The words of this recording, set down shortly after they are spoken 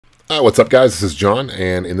What's up, guys? This is John,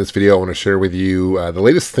 and in this video I want to share with you the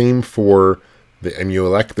latest theme for the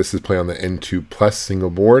EmuELEC. This is playing on the N2 Plus single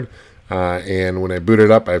board, and when I boot it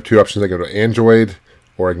up, I have two options. I can go to Android,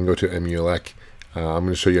 or I can go to EmuELEC. I'm going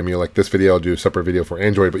to show you EmuELEC this video. I'll do a separate video for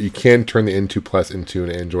Android, but you can turn the N2 Plus into an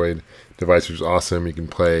Android device, which is awesome. You can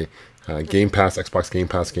play Game Pass, Xbox Game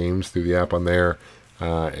Pass games through the app on there.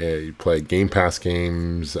 You play Game Pass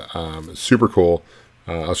games. Super cool.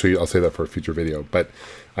 I'll show you. I'll say that for a future video. But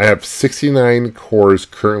I have 69 cores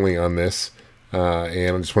currently on this,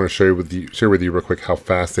 and I just want to share with you real quick how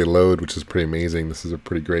fast they load, which is pretty amazing. This is a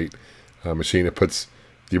pretty great machine. It puts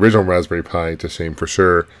the original Raspberry Pi to shame for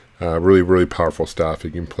sure. Really powerful stuff.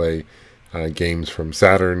 You can play games from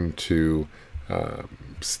Saturn to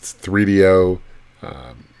 3DO,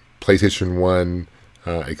 PlayStation 1,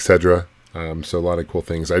 etc. So a lot of cool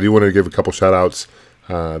things. I do want to give a couple shout outs.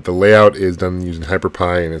 The layout is done using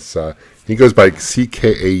HyperPi, and it's he goes by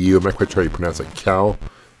CKAU. I'm not quite sure how you pronounce it, Cal.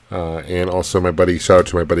 And also shout out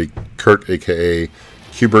to my buddy Kurt, aka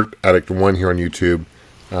Hubert Addict 1 here on YouTube.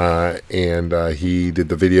 And he did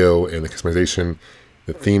the video and the customization.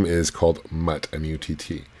 The theme is called MUT,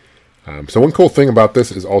 M-U-T-T. So one cool thing about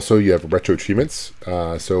this is also you have retro achievements.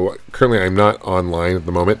 So currently I'm not online at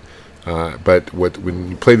the moment, but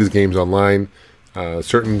when you play these games online,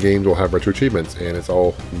 certain games will have retro achievements, and it's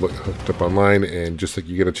all hooked up online, and just like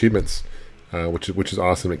you get achievements, which is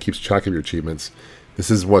awesome. It keeps track of your achievements. This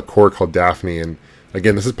is what core called Daphne, and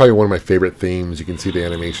again, this is probably one of my favorite themes. You can see the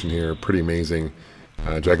animation here, pretty amazing.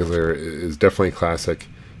 Dragon's Lair is definitely classic.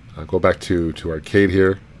 Go back to arcade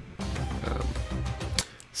here.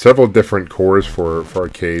 Several different cores for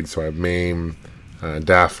arcade. So I have MAME,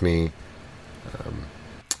 Daphne.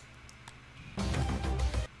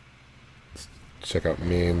 Check out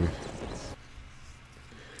MAME.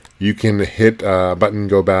 You can hit a button,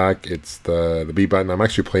 go back. It's the B button. I'm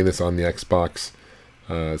actually playing this on the Xbox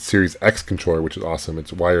Series X controller, which is awesome.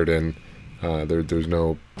 It's wired in. There's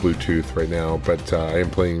no Bluetooth right now, but I am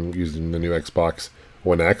playing using the new Xbox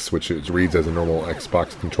One X, which reads as a normal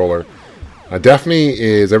Xbox controller. Daphne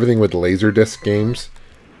is everything with Laserdisc games,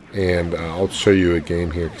 and I'll show you a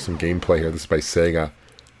game here, some gameplay here. This is by Sega.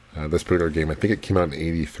 This particular game, I think it came out in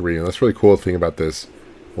 '83, and that's really cool thing about this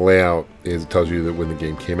layout is it tells you that when the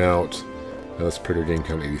game came out. This particular game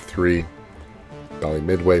came out in '83. Bally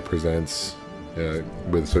Midway presents,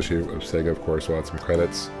 with associated with Sega, of course. We'll add some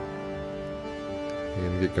credits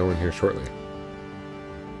and get going here shortly.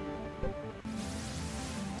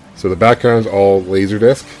 So the background is all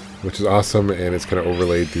Laserdisc, which is awesome, and it's kind of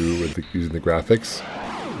overlaid through using the graphics.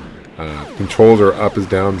 Controls are up is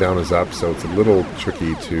down, down is up, so it's a little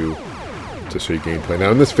tricky to show you gameplay. Now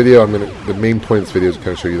in this video, the main point of this video is to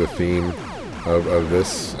kind of show you the theme of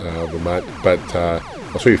this, the MUT, but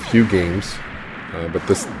I'll show you a few games. But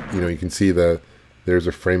this, you can see there's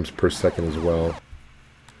a frames per second as well.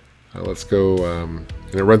 Let's go, and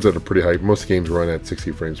it runs at a pretty high. Most games run at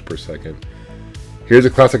 60 frames per second. Here's a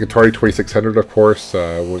classic Atari 2600, of course,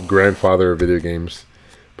 grandfather of video games.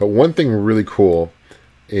 But one thing really cool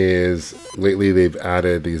is lately they've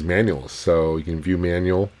added these manuals. So you can view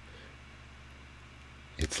manual,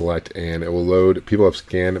 hit select, and it will load. People have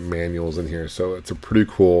scanned manuals in here, so it's a pretty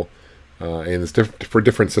cool, and it's for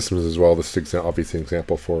different systems as well. This is obviously an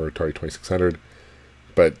example for Atari 2600.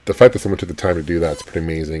 But the fact that someone took the time to do that is pretty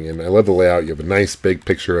amazing. And I love the layout. You have a nice big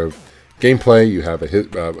picture of gameplay. You have a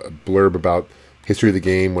blurb about history of the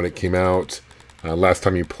game, when it came out, last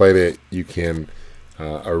time you played it. You can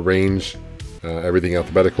arrange everything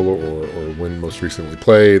alphabetical, or when most recently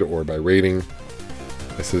played, or by rating.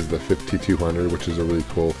 This is the 5200, which is a really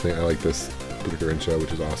cool thing. I like this particular intro,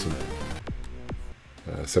 which is awesome.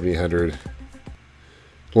 7800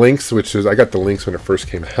 links, which is, I got the links when it first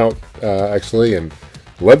came out, actually, and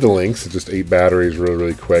love the links. It's just 8 batteries,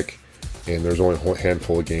 really quick, and there's only a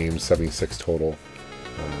handful of games, 76 total.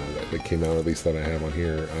 That came out, at least that I have on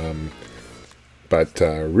here. But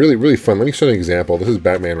really fun. Let me show you an example. This is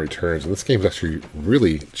Batman Returns, and this game is actually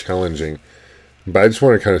really challenging. But I just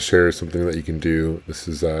want to kind of share something that you can do. This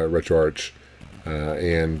is RetroArch,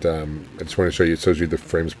 and I just want to show you. It shows you the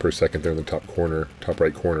frames per second there in the top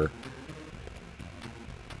right corner.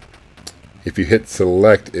 If you hit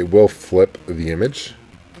select, it will flip the image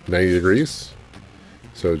 90 degrees.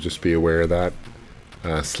 So just be aware of that.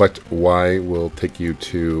 Select Y will take you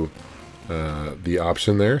to the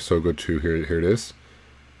option there. So go to here it is.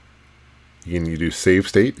 You do save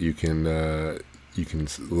state. You can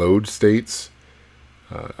load states.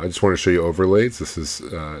 I just want to show you overlays. This is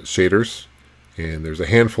shaders, and there's a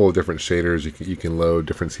handful of different shaders. You can load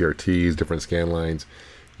different CRTs, different scan lines.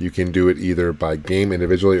 You can do it either by game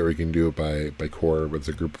individually, or you can do it by core, with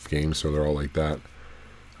a group of games, so they're all like that.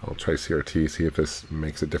 I'll try CRT, see if this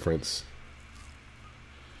makes a difference.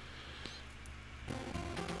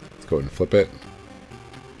 Let's go ahead and flip it.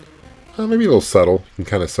 Maybe a little subtle. You can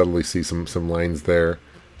kind of subtly see some lines there.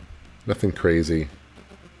 Nothing crazy.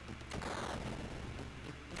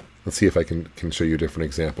 Let's see if I can show you a different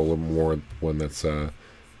example, a little more, one that's a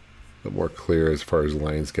little more clear as far as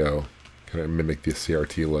lines go. Kind of mimic the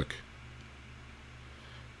CRT look.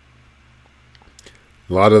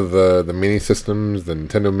 A lot of the mini systems, the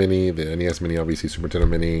Nintendo Mini, the NES Mini, obviously Super Nintendo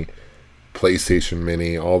Mini, PlayStation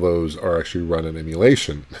Mini, all those are actually run in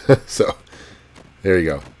emulation. So there you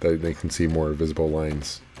go. They can see more visible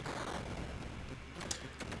lines.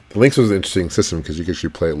 The Lynx was an interesting system because you could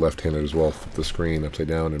actually play it left-handed as well, flip the screen upside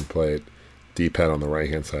down and play it D-pad on the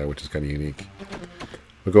right-hand side, which is kind of unique.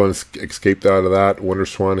 We'll go and escape out of that. Wonder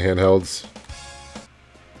Swan handhelds,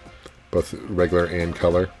 both regular and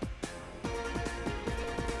color.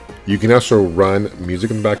 You can also run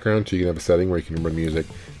music in the background, so you can have a setting where you can run music.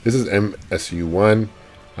 This is MSU1.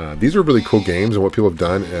 These are really cool games, and what people have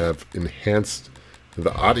done have enhanced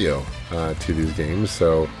the audio to these games.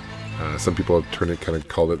 So some people have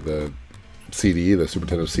called it the CD, the Super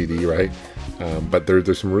Nintendo CD, right? But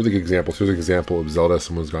there's some really good examples. Here's an example of Zelda.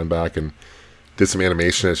 Someone's gone back and did some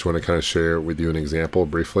animation. I just want to kind of share with you an example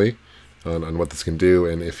briefly on what this can do.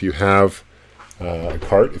 And if you have a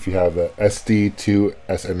cart, if you have the SD2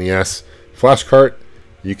 SNES flash cart,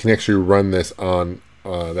 you can actually run this on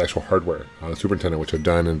the actual hardware on the Super Nintendo, which I've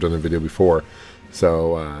done a video before.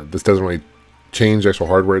 So this doesn't really change the actual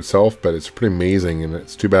hardware itself, but it's pretty amazing, and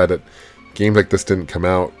it's too bad that games like this didn't come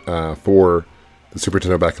out for the Super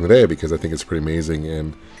Nintendo back in the day, because I think it's pretty amazing,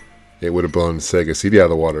 and it would have blown Sega CD out of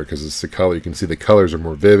the water, because it's the color. You can see the colors are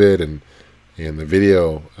more vivid, and the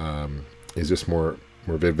video is just more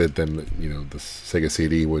vivid than the Sega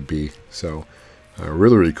CD would be. So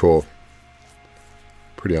really cool,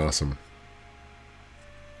 pretty awesome.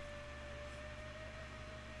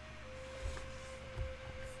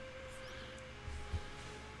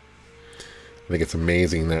 I think it's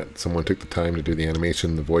amazing that someone took the time to do the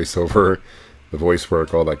animation, the voiceover, the voice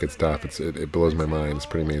work, all that good stuff. It blows my mind. It's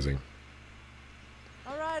pretty amazing.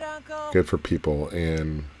 All right, Uncle. Good for people.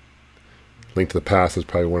 And Link to the Past is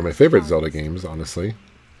probably one of my favorite Zelda games, honestly.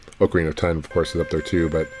 Ocarina of Time, of course, is up there too,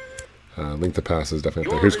 but Link to the Past is definitely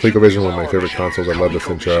up there. Here's ColecoVision, one of my favorite consoles. I love this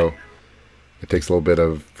intro. It takes a little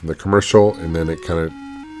bit from the commercial, and then it kind of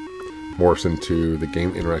morphs into the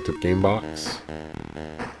interactive game box,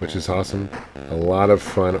 which is awesome. A lot of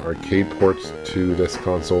fun arcade ports to this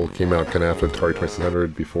console. Came out kind of after Atari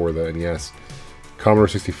 2600, before the NES. Commodore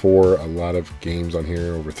 64, a lot of games on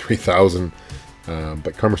here, over 3,000.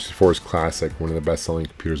 But Commodore 64 is classic, one of the best-selling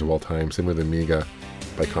computers of all time. Same with the Amiga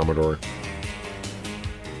by Commodore.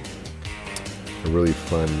 A really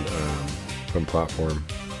fun platform.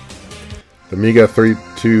 The Amiga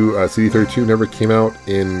 32, CD32 never came out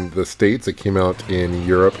in the States. It came out in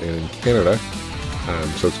Europe and in Canada.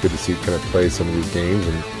 So it's good to see kind of play some of these games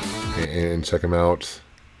and check them out.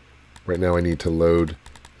 Right now I need to load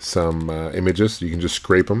some images. You can just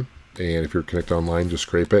scrape them, and if you're connected online, just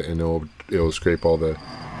scrape it, and it'll scrape all the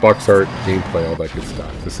box art, gameplay, all that good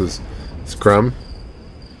stuff. This is Scrum,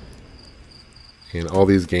 and all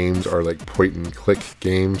these games are like point-and-click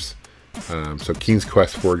games. So King's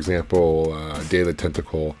Quest, for example, Day of the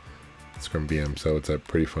Tentacle, Scrum VM, so it's a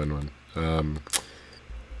pretty fun one.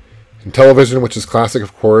 In television, which is classic,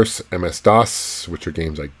 of course, MS-DOS, which are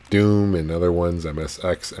games like Doom and other ones,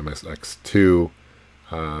 MSX, MSX2.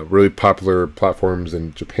 Really popular platforms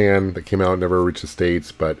in Japan that came out, never reached the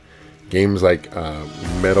States, but games like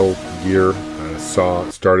Metal Gear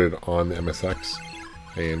started on the MSX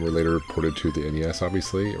and were later ported to the NES,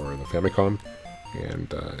 obviously, or the Famicom. And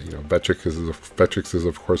Vectrex is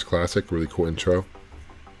of course classic, really cool intro.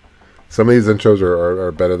 Some of these intros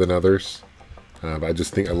are better than others. But I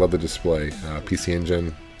just think I love the display. PC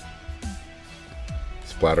Engine,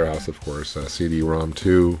 Splatterhouse, of course, CD-ROM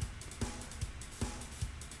 2.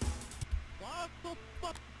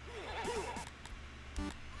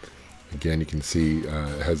 Again, you can see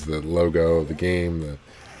it has the logo of the game, the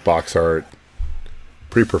box art.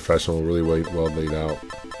 Pretty professional, really well laid out.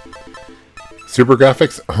 Super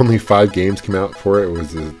Graphics, only 5 games came out for it. It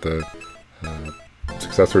was the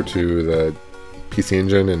successor to the PC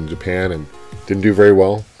Engine in Japan, and didn't do very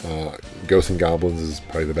well. Ghosts and Goblins is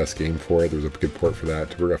probably the best game for it. There was a good port for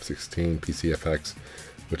that. TurboGrafx-16, PCFX,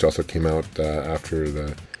 which also came out after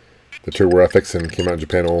the TurboGrafx and came out in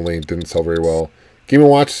Japan only. Didn't sell very well. Game &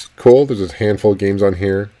 Watch, cool. There's a handful of games on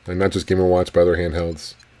here, and not just Game & Watch, but other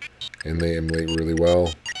handhelds. and they emulate really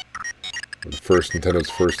well. The first Nintendo's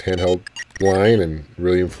first handheld line, and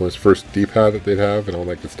really influenced first D-pad that they'd have, and all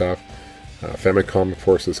that good stuff. Famicom, of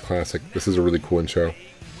course, is classic. This is a really cool intro.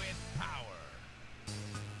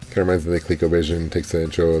 Kind of reminds me of the ColecoVision. Takes the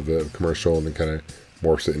intro of the commercial and then kind of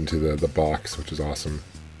morphs it into the box, which is awesome.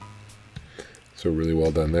 So really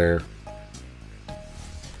well done there.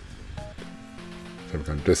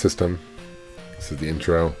 Famicom Disk System. This is the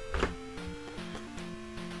intro.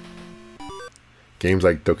 Games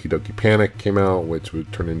like Doki Doki Panic came out, which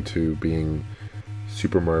would turn into being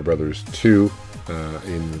Super Mario Brothers 2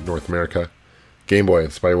 in North America. Game Boy,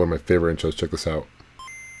 it's probably one of my favorite intros. Check this out.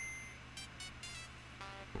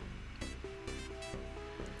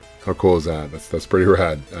 How cool is that? That's pretty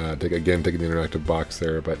rad. Taking the interactive box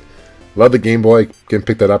there, but love the Game Boy. Again,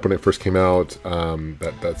 picked that up when it first came out.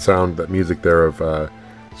 That sound, that music there of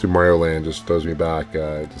Super Mario Land just throws me back.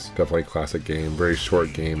 Just definitely a classic game. Very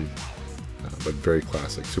short game, but very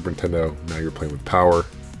classic. Super Nintendo. Now you're playing with power.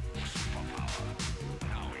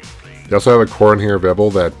 You also have a core in here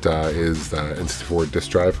available that is N64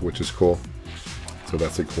 disk drive, which is cool. So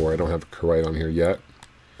that's a core. I don't have a core right on here yet.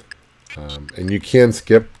 And you can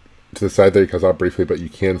skip to the side there, because I'll briefly, but you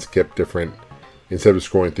can skip different, instead of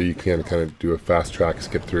scrolling through, you can kind of do a fast track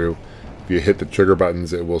skip through. If you hit the trigger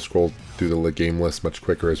buttons, it will scroll through the game list much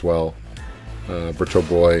quicker as well. Virtual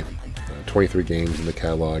Boy, 23 games in the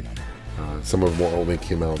catalog. Some of them only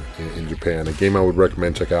came out in Japan. A game I would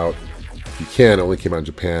recommend check out, if you can, only came out in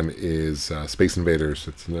Japan, is Space Invaders.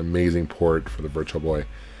 It's an amazing port for the Virtual Boy.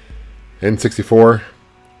 N64,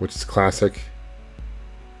 which is classic.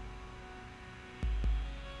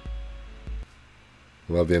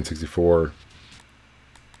 Love the N64.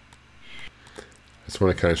 I just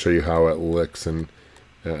want to kind of show you how it looks, and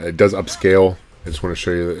it does upscale. I just want to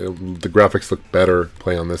show you that the graphics look better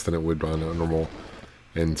playing on this than it would on a normal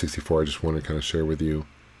N64. I just want to kind of share with you.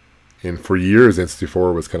 And for years,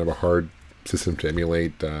 N64 was kind of a hard system to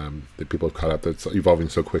emulate. That people have caught up. It's evolving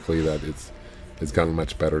so quickly that it's gotten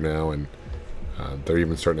much better now, and they're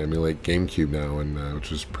even starting to emulate GameCube now, and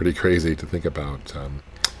which is pretty crazy to think about.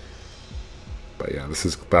 But yeah, this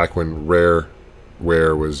is back when Rare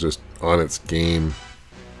was just on its game.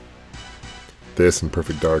 This and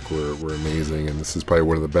Perfect Dark were amazing, and this is probably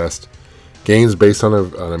one of the best games based on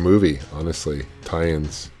a movie, honestly.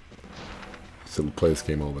 Tie-ins. I used to play this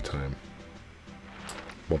game all the time.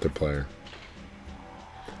 Multiplayer.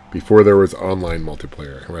 Before there was online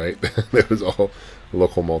multiplayer, right? It was all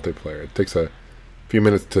local multiplayer. It takes a few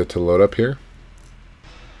minutes to load up here.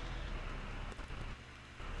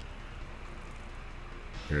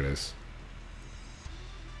 Here it is.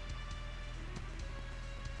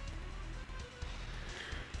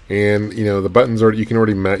 And you know, the buttons are, you can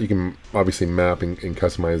obviously map and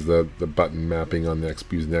customize the button mapping on the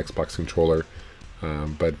using the Xbox controller,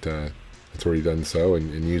 but it's already done so,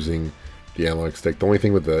 and using the analog stick. The only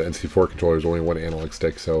thing with the N64 controller is only one analog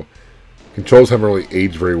stick, so controls haven't really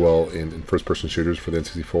aged very well in first-person shooters for the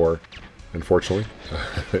N64, unfortunately.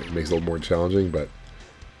 It makes it a little more challenging, but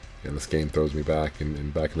and this game throws me back,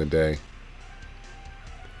 and back in the day.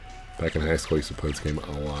 Back in high school, I used to play this game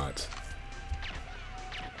a lot.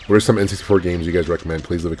 What are some N64 games you guys recommend?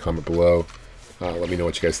 Please leave a comment below. Let me know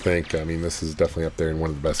what you guys think. I mean, this is definitely up there in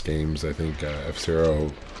one of the best games. I think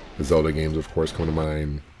F-Zero, the Zelda games, of course, come to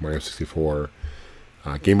mind. Mario 64.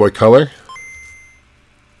 Game Boy Color.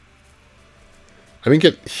 I didn't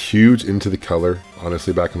get huge into the color,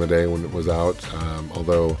 honestly, back in the day when it was out.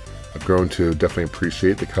 Although I've grown to definitely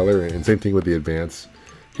appreciate the color, and same thing with the Advance.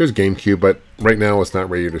 Here's GameCube, but right now it's not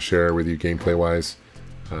ready to share with you gameplay-wise.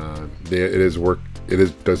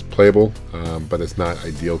 It does playable, but it's not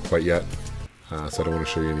ideal quite yet. So I don't want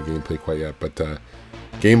to show you any gameplay quite yet. But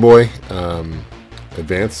Game Boy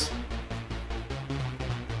Advance.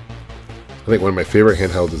 I think one of my favorite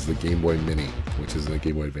handhelds is the Game Boy Mini, which is the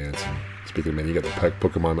Game Boy Advance. And speaking of Mini, you got the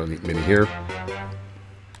Pokemon Mini here.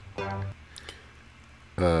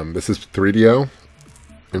 This is 3DO,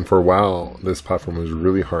 and for a while this platform was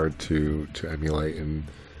really hard to emulate, and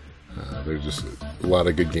there's just a lot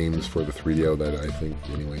of good games for the 3DO that I think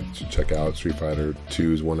anyway you should check out. Street Fighter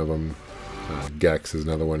 2 is one of them. Gex is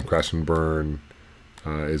another one. Crash and Burn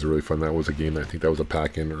is really fun. That was a game that I think that was a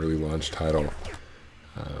pack-in early launch title.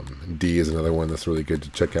 D is another one that's really good to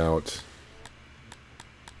check out.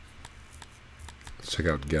 Let's check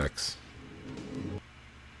out Gex.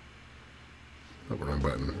 Oh, wrong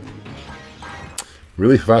button.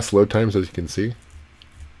 Really fast load times, as you can see.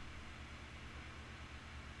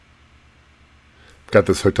 Got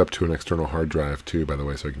this hooked up to an external hard drive too, by the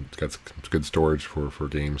way, so it's got some good storage for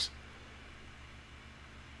games.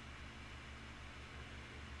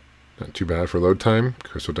 Not too bad for load time.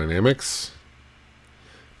 Crystal Dynamics.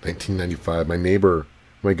 1995. My neighbor,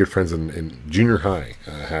 my good friends in junior high,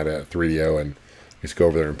 had a 3DO, and I used to go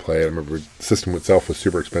over there and play it. I remember the system itself was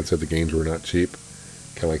super expensive. The games were not cheap,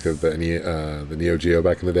 kind of like the Neo Geo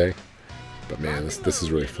back in the day. But man, this is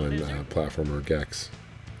really fun platformer Gex.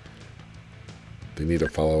 They need a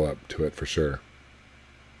follow-up to it for sure.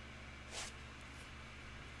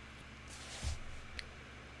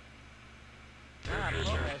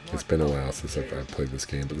 It's been a while since I've played this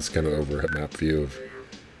game, but this kind of overhead map view of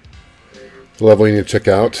the level you need to check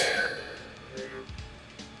out.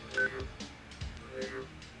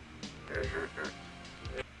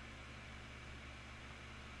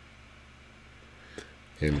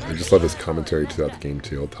 And I just love his commentary throughout the game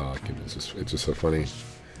too. He'll talk, and it's just a funny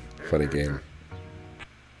game.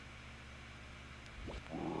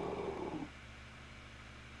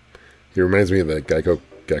 He reminds me of the Geico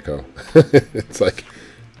Gecko. It's like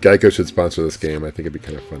Geico should sponsor this game. I think it'd be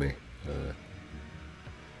kind of funny.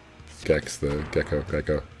 Gex the Gecko.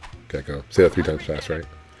 Say that 3 times fast, right?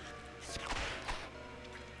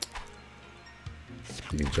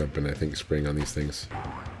 You can jump in, I think, spring on these things.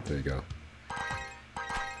 There you go.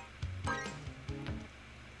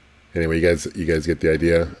 Anyway, you guys get the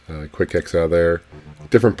idea. Quick X out of there.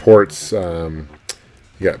 Different ports. You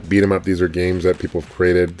got beat 'em up. These are games that people have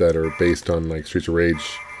created that are based on like Streets of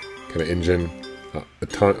Rage kind of engine.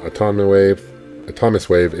 Autonomous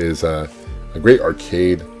Wave is a great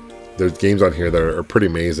arcade. There's games on here that are pretty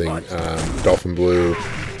amazing. Dolphin Blue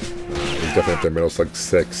is definitely up there. Metal Slug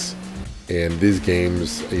 6. And these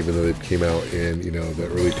games, even though they came out in the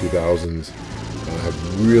early 2000s,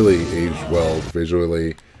 have really aged well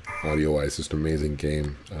visually. Audio-wise, just an amazing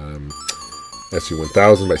game.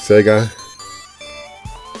 SG-1000 by Sega.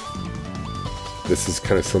 This is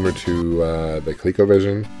kind of similar to the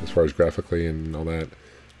ColecoVision as far as graphically and all that.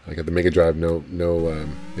 I got the Mega Drive. No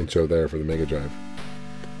intro there for the Mega Drive.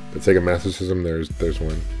 But Sega Master System, there's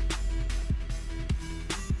one.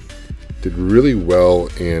 Did really well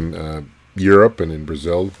in Europe and in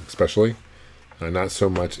Brazil, especially. Not so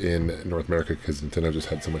much in North America because Nintendo just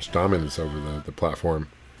had so much dominance over the platform.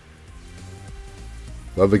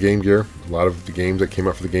 Love the Game Gear. A lot of the games that came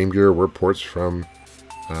out for the Game Gear were ports from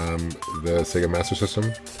the Sega Master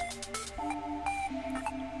System.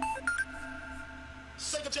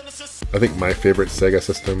 I think my favorite Sega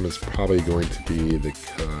system is probably going to be the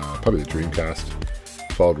Dreamcast,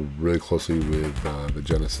 followed really closely with the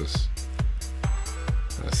Genesis.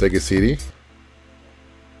 Sega CD.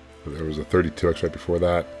 There was a 32X right before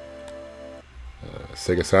that.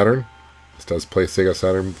 Sega Saturn. This does play Sega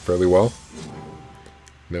Saturn fairly well.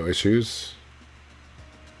 No issues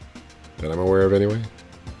that I'm aware of anyway.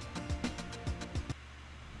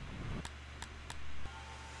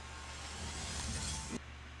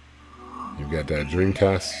 You've got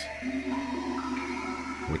Dreamcast,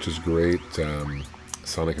 which is great.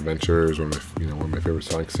 Sonic Adventures, one of my favorite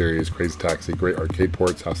Sonic series. Crazy Taxi, great arcade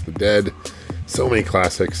ports. House of the Dead, so many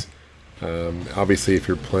classics. Obviously, if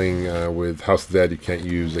you're playing with House of the Dead, you can't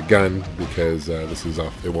use a gun because this is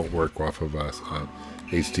off. It won't work off of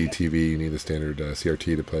HD TV. You need a standard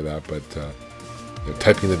CRT to play that. But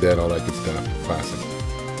Typing the Dead, all that good stuff. Classic.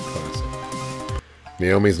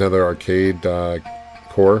 Naomi's another arcade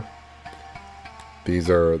core. These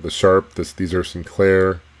are the Sharp. These are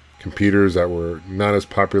Sinclair computers that were not as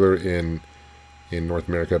popular in North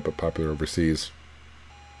America, but popular overseas.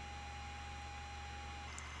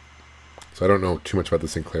 So I don't know too much about the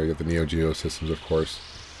Sinclair. You got the Neo Geo systems, of course,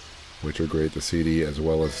 which are great. The CD as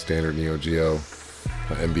well as standard Neo Geo,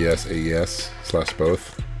 MBS,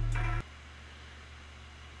 AES/both.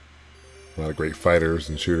 A lot of great fighters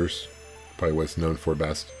and shooters. Probably what it's known for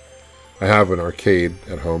best. I have an arcade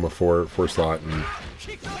at home, a four slot, and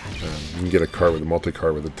you can get a cart with a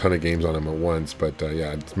multi-cart with a ton of games on them at once. But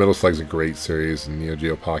yeah, Metal Slug's a great series, and Neo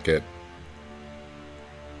Geo Pocket.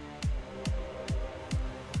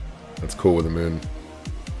 That's cool with the moon.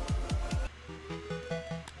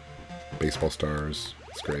 Baseball Stars,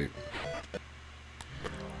 it's great.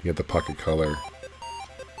 You get the Pocket Color.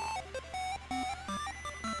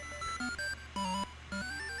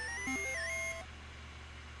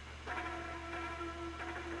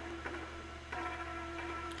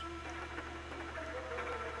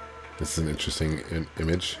 This is an interesting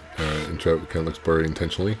image. Intro kind of looks blurry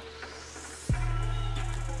intentionally.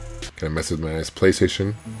 Kind of messes with my eyes.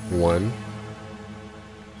 PlayStation 1.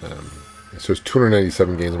 It shows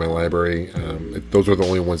 297 games in my library. Those are the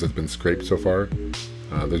only ones that's been scraped so far.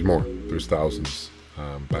 There's more. There's thousands.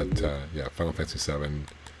 Yeah, Final Fantasy 7.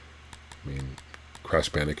 I mean, Crash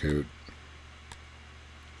Bandicoot.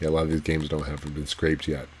 yeah, a lot of these games haven't been scraped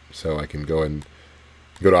yet. So I can go and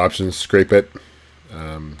go to options, scrape it,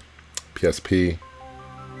 PSP.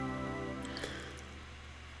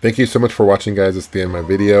 Thank you so much for watching, guys. That's the end of my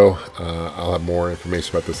video. I'll have more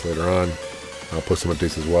information about this later on. I'll post some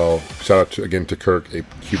updates as well. Shout out again to Kirk, a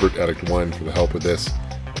Qbert Addict 1, for the help with this.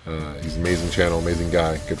 He's an amazing channel, amazing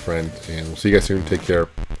guy, good friend, and we'll see you guys soon. Take care.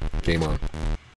 Game on.